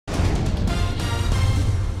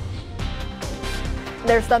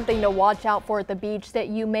There's something to watch out for at the beach that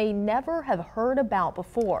you may never have heard about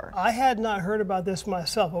before. I had not heard about this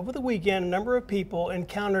myself. Over the weekend, a number of people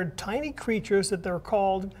encountered tiny creatures that they're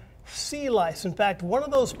called sea lice. In fact, one of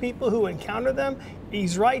those people who encountered them,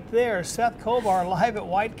 he's right there, Seth Kovar, live at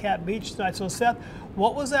Whitecap Beach tonight. So Seth,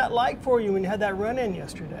 what was that like for you when you had that run-in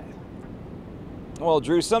yesterday? Well,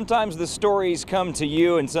 Drew, sometimes the stories come to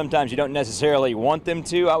you and sometimes you don't necessarily want them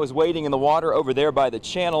to. I was wading in the water over there by the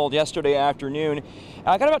channel yesterday afternoon.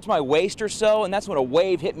 I got about to my waist or so, and that's when a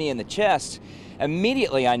wave hit me in the chest.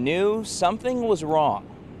 Immediately, I knew something was wrong.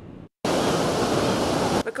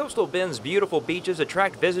 The coastal Bend's beautiful beaches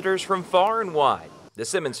attract visitors from far and wide. The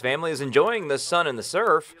Simmons family is enjoying the sun and the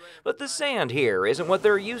surf, but the sand here isn't what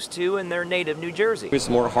they're used to in their native New Jersey. It's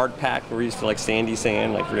more hard packed. We're used to like sandy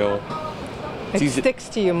sand, like real. It sticks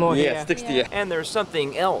to you more. Yeah, it sticks to you. And there's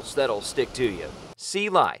something else that'll stick to you. Sea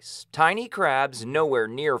lice, tiny crabs nowhere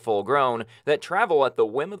near full grown that travel at the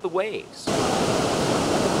whim of the waves.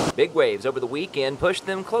 Big waves over the weekend pushed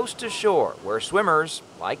them close to shore, where swimmers,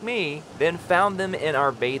 like me, then found them in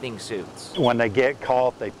our bathing suits. When they get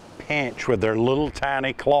caught, they pinch with their little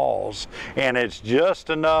tiny claws, and it's just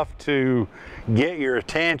enough to get your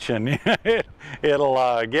attention.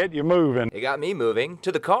 It'll get you moving. It got me moving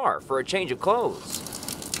to the car for a change of clothes.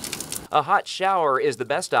 A hot shower is the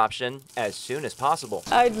best option as soon as possible.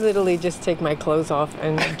 I'd literally just take my clothes off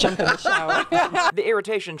and jump in the shower. The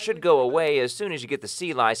irritation should go away as soon as you get the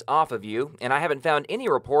sea lice off of you, and I haven't found any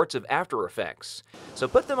reports of after effects. So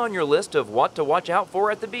put them on your list of what to watch out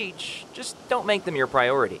for at the beach. Just don't make them your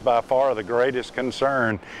priority. By far the greatest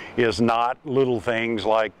concern is not little things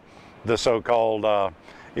like the so-called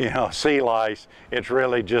sea lice. It's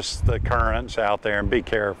really just the currents out there, and be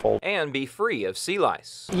careful. And be free of sea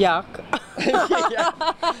lice. Yuck.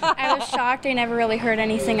 I was shocked. I never really heard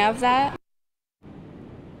anything of that.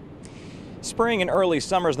 Spring and early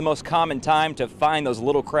summer is the most common time to find those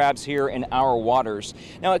little crabs here in our waters.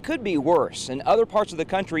 Now, it could be worse. In other parts of the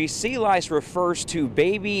country, sea lice refers to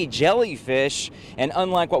baby jellyfish, and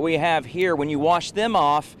unlike what we have here, when you wash them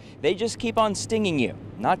off, they just keep on stinging you.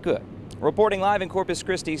 Not good. Reporting live in Corpus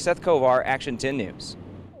Christi, Seth Kovar, Action 10 News.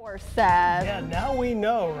 Poor Seth. Yeah, now we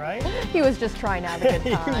know, right? He was just trying to have a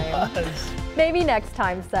good time. He was. Maybe next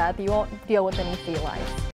time, Seth, you won't deal with any sea lice.